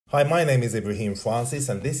Hi, my name is Ibrahim Francis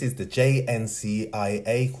and this is the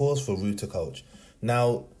JNCIA course for Router Coach.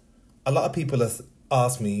 Now, a lot of people have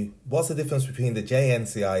asked me, what's the difference between the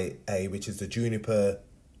JNCIA, which is the Juniper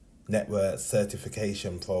Network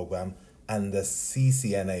Certification Program, and the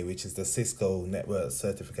CCNA, which is the Cisco Network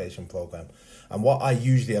Certification Program. And what I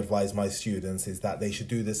usually advise my students is that they should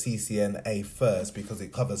do the CCNA first because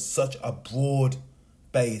it covers such a broad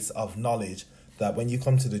base of knowledge that when you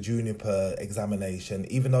come to the Juniper examination,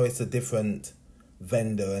 even though it's a different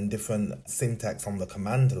vendor and different syntax on the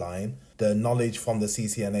command line, the knowledge from the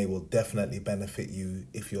CCNA will definitely benefit you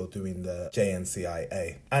if you're doing the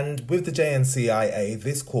JNCIA. And with the JNCIA,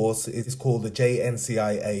 this course is called the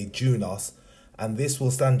JNCIA-Junos, and this will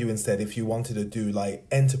stand you instead if you wanted to do like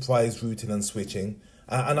enterprise routing and switching.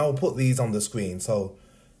 And I'll put these on the screen. So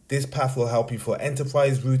this path will help you for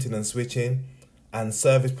enterprise routing and switching and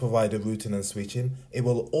service provider routing and switching. It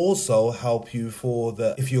will also help you for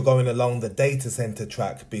if you're going along the data center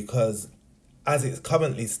track, because as it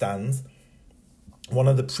currently stands, one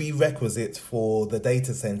of the prerequisites for the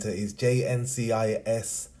data center is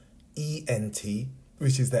JNCIS-SP,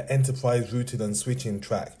 which is the enterprise routing and switching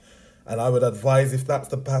track. And I would advise, if that's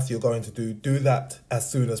the path you're going to do that as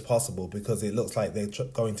soon as possible, because it looks like they're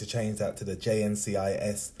going to change that to the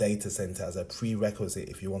JNCIS data center as a prerequisite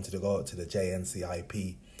if you wanted to go up to the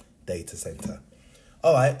JNCIP data center.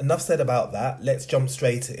 All right, enough said about that. Let's jump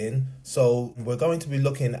straight in. So we're going to be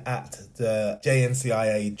looking at the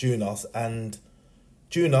JNCIA-Junos, and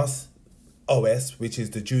Junos OS, which is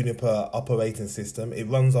the Juniper operating system. It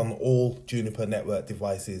runs on all Juniper network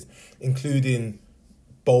devices, including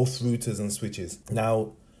both routers and switches.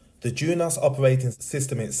 Now, the Junos operating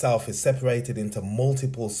system itself is separated into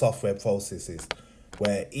multiple software processes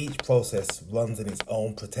where each process runs in its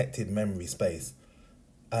own protected memory space,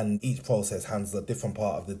 and each process handles a different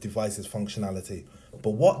part of the device's functionality.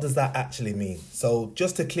 But what does that actually mean? So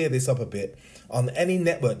just to clear this up a bit, on any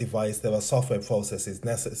network device, there are software processes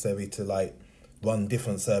necessary to run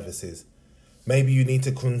different services. Maybe you need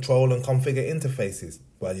to control and configure interfaces.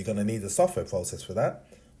 Well, you're going to need a software process for that.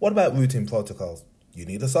 What about routing protocols? You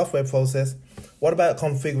need a software process. What about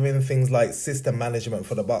configuring things like system management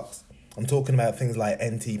for the box? I'm talking about things like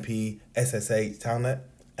NTP, SSH, Telnet.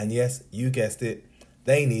 And yes, you guessed it,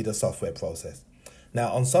 they need a software process.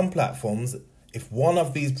 Now, on some platforms, if one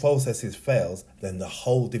of these processes fails, then the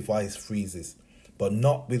whole device freezes. But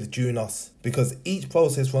not with Junos, because each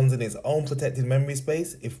process runs in its own protected memory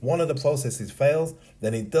space. If one of the processes fails,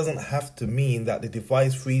 then it doesn't have to mean that the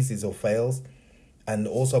device freezes or fails. And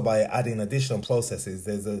also by adding additional processes,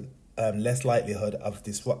 there's a less likelihood of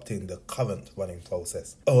disrupting the current running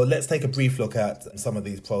process. Oh, let's take a brief look at some of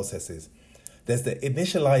these processes. There's the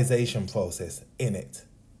initialization process, init.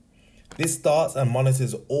 This starts and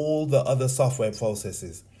monitors all the other software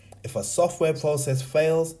processes. If a software process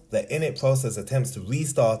fails, the init process attempts to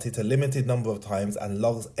restart it a limited number of times and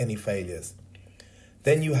logs any failures.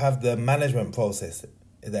 Then you have the management process,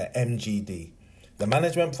 the MGD. The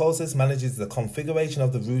management process manages the configuration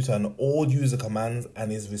of the router and all user commands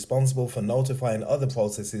and is responsible for notifying other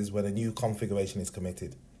processes when a new configuration is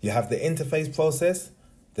committed. You have the interface process.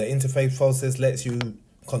 The interface process lets you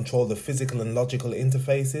control the physical and logical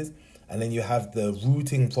interfaces. And then you have the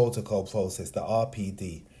routing protocol process, the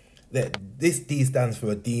RPD. This D stands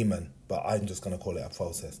for a daemon, but I'm just going to call it a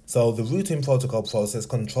process. So the routing protocol process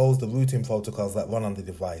controls the routing protocols that run on the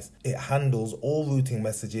device. It handles all routing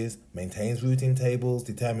messages, maintains routing tables,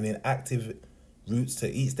 determining active routes to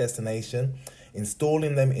each destination,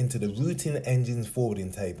 installing them into the routing engine's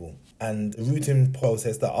forwarding table. And the routing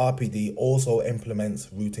process, the RPD, also implements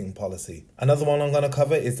routing policy. Another one I'm going to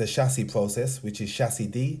cover is the chassis process, which is chassis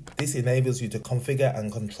D. This enables you to configure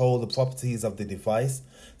and control the properties of the device.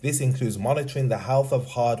 This includes monitoring the health of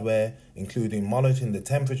hardware, including monitoring the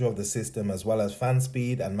temperature of the system, as well as fan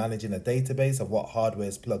speed, and managing a database of what hardware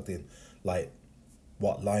is plugged in, like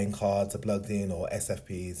what line cards are plugged in or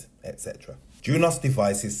SFPs, etc. Junos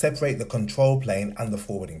devices separate the control plane and the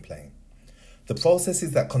forwarding plane. The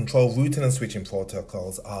processes that control routing and switching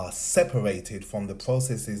protocols are separated from the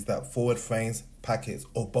processes that forward frames, packets,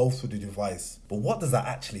 or both through the device. But what does that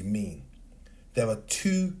actually mean? There are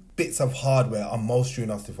two bits of hardware on most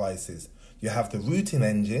Junos devices. You have the routing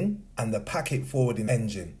engine and the packet forwarding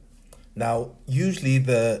engine. Now, usually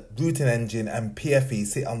the routing engine and PFE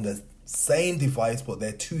sit on the same device, but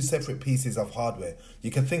they're two separate pieces of hardware.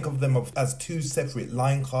 You can think of them as two separate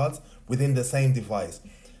line cards within the same device.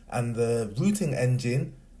 And the routing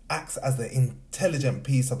engine acts as the intelligent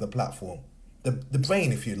piece of the platform, the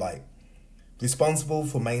brain, if you like, responsible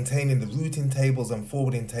for maintaining the routing tables and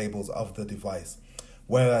forwarding tables of the device.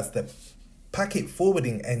 Whereas the Packet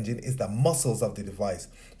forwarding engine is the muscles of the device,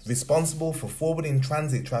 responsible for forwarding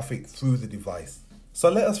transit traffic through the device. So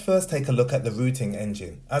let us first take a look at the routing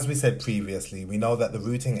engine. As we said previously, we know that the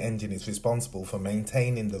routing engine is responsible for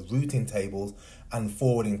maintaining the routing tables and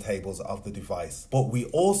forwarding tables of the device. But we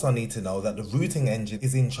also need to know that the routing engine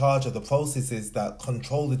is in charge of the processes that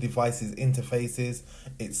control the device's interfaces,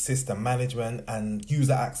 its system management, and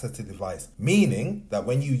user access to the device. Meaning that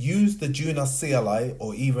when you use the Junos CLI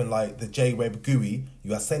or even like the JWeb GUI,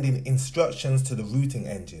 you are sending instructions to the routing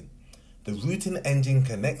engine. The routing engine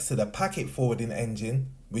connects to the packet forwarding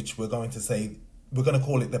engine, which we're going to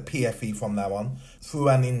call it the PFE from now on, through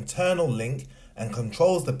an internal link, and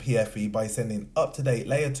controls the PFE by sending up-to-date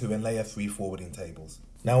layer 2 and layer 3 forwarding tables.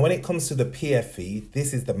 Now when it comes to the PFE,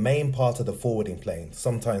 this is the main part of the forwarding plane,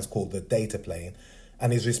 sometimes called the data plane,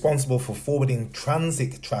 and is responsible for forwarding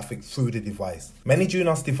transit traffic through the device. Many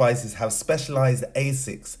Junos devices have specialized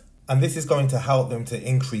ASICs, and this is going to help them to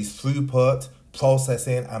increase throughput,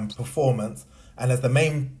 processing and performance, and as the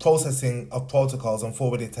main processing of protocols on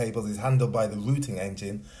forwarded tables is handled by the routing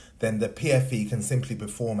engine, then the PFE can simply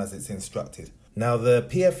perform as it's instructed. Now the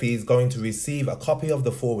PFE is going to receive a copy of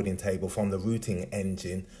the forwarding table from the routing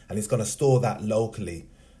engine, and it's going to store that locally.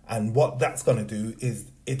 And what that's going to do is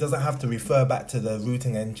it doesn't have to refer back to the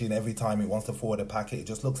routing engine every time it wants to forward a packet. It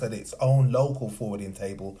just looks at its own local forwarding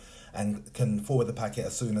table and can forward the packet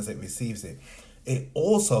as soon as it receives it. It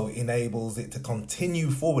also enables it to continue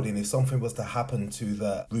forwarding if something was to happen to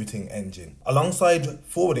the routing engine. Alongside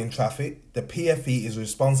forwarding traffic, the PFE is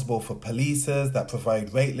responsible for policers that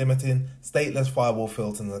provide rate limiting, stateless firewall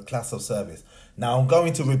filters, and a class of service. Now I'm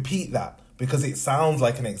going to repeat that because it sounds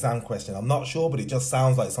like an exam question. I'm not sure, but it just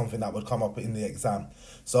sounds like something that would come up in the exam.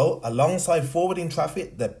 So alongside forwarding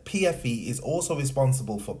traffic, the PFE is also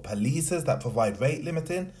responsible for policers that provide rate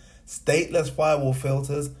limiting, stateless firewall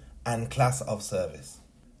filters, and class of service.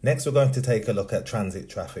 Next, we're going to take a look at transit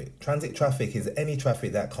traffic. Transit traffic is any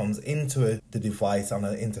traffic that comes into the device on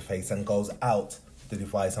an interface and goes out the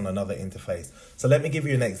device on another interface. So let me give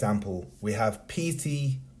you an example. We have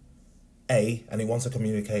PC A and it wants to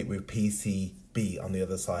communicate with PC B on the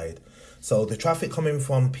other side. So the traffic coming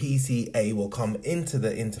from PC A will come into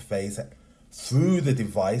the interface through the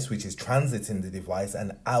device, which is transiting the device,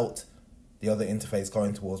 and out the other interface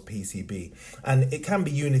going towards PCB. And it can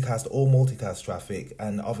be unicast or multicast traffic,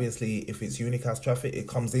 and obviously if it's unicast traffic it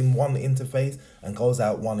comes in one interface and goes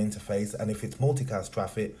out one interface, and if it's multicast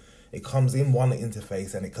traffic it comes in one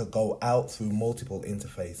interface and it could go out through multiple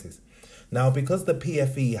interfaces. Now because the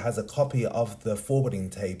PFE has a copy of the forwarding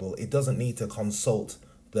table, it doesn't need to consult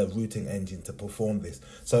the routing engine to perform this.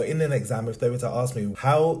 So in an exam, if they were to ask me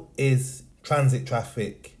how is transit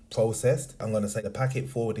traffic processed, I'm going to say the packet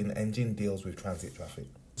forwarding engine deals with transit traffic.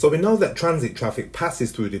 So we know that transit traffic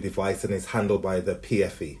passes through the device and is handled by the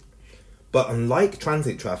PFE. But unlike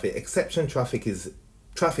transit traffic, exception traffic is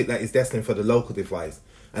traffic that is destined for the local device,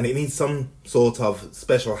 and it needs some sort of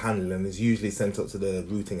special handling and is usually sent up to the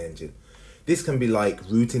routing engine. This can be like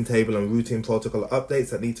routing table and routing protocol updates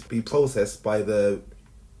that need to be processed by the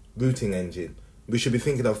routing engine. We should be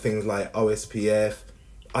thinking of things like OSPF,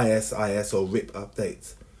 ISIS or RIP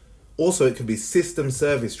updates. Also, it could be system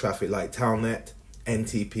service traffic like Telnet,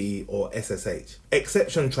 NTP or SSH.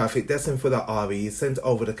 Exception traffic destined for the RE is sent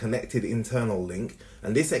over the connected internal link,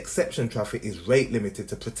 and this exception traffic is rate limited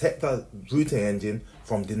to protect the routing engine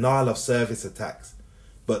from denial of service attacks.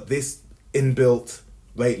 But this inbuilt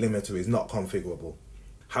rate limiter is not configurable.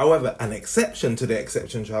 However, an exception to the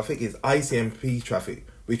exception traffic is ICMP traffic,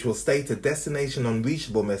 which will state a destination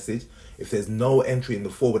unreachable message if there's no entry in the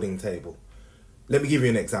forwarding table. Let me give you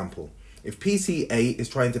an example. If PC-A is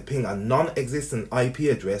trying to ping a non-existent IP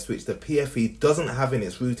address which the PFE doesn't have in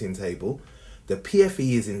its routing table, the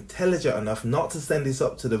PFE is intelligent enough not to send this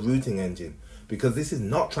up to the routing engine, because this is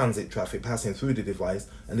not transit traffic passing through the device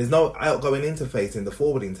and there's no outgoing interface in the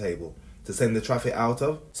forwarding table to send the traffic out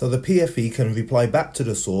of. So the PFE can reply back to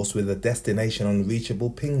the source with a destination unreachable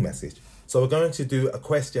ping message. So we're going to do a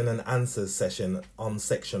question and answers session on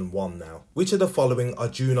section 1 now. Which of the following are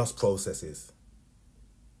Junos processes?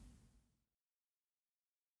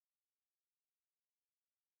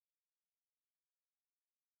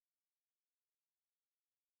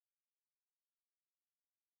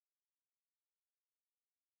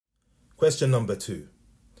 Question number 2.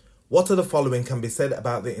 What of the following can be said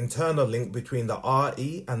about the internal link between the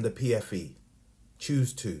RE and the PFE?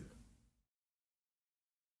 Choose 2.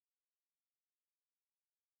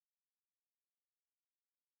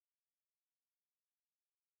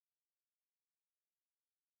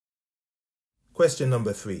 Question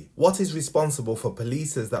number 3. What is responsible for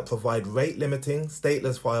polices that provide rate limiting,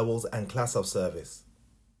 stateless firewalls and class of service?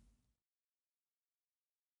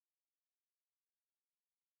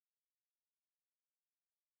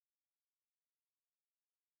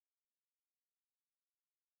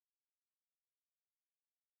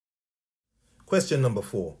 Question number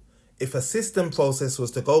 4. If a system process was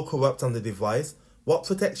to go corrupt on the device, what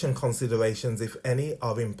protection considerations, if any,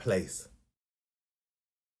 are in place?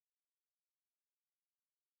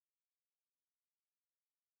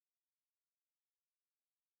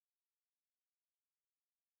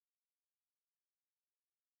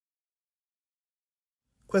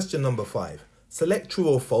 Question number 5. Select true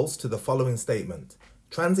or false to the following statement.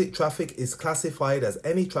 Transit traffic is classified as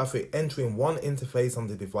any traffic entering one interface on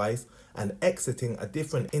the device and exiting a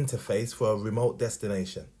different interface for a remote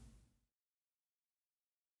destination.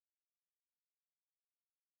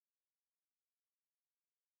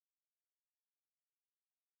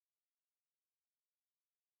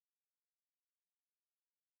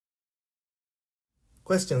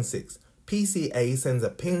 Question 6. PCA sends a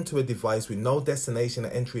ping to a device with no destination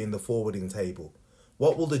entry in the forwarding table.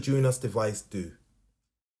 What will the Junos device do?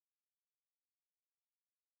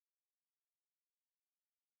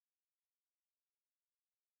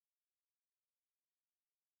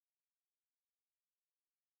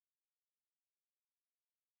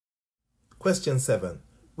 Question 7.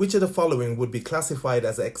 Which of the following would be classified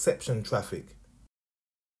as exception traffic?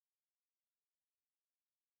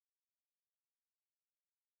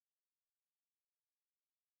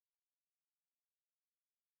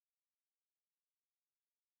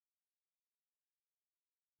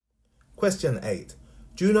 Question 8.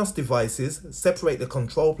 Junos devices separate the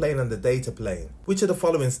control plane and the data plane. Which of the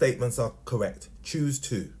following statements are correct? Choose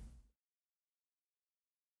 2.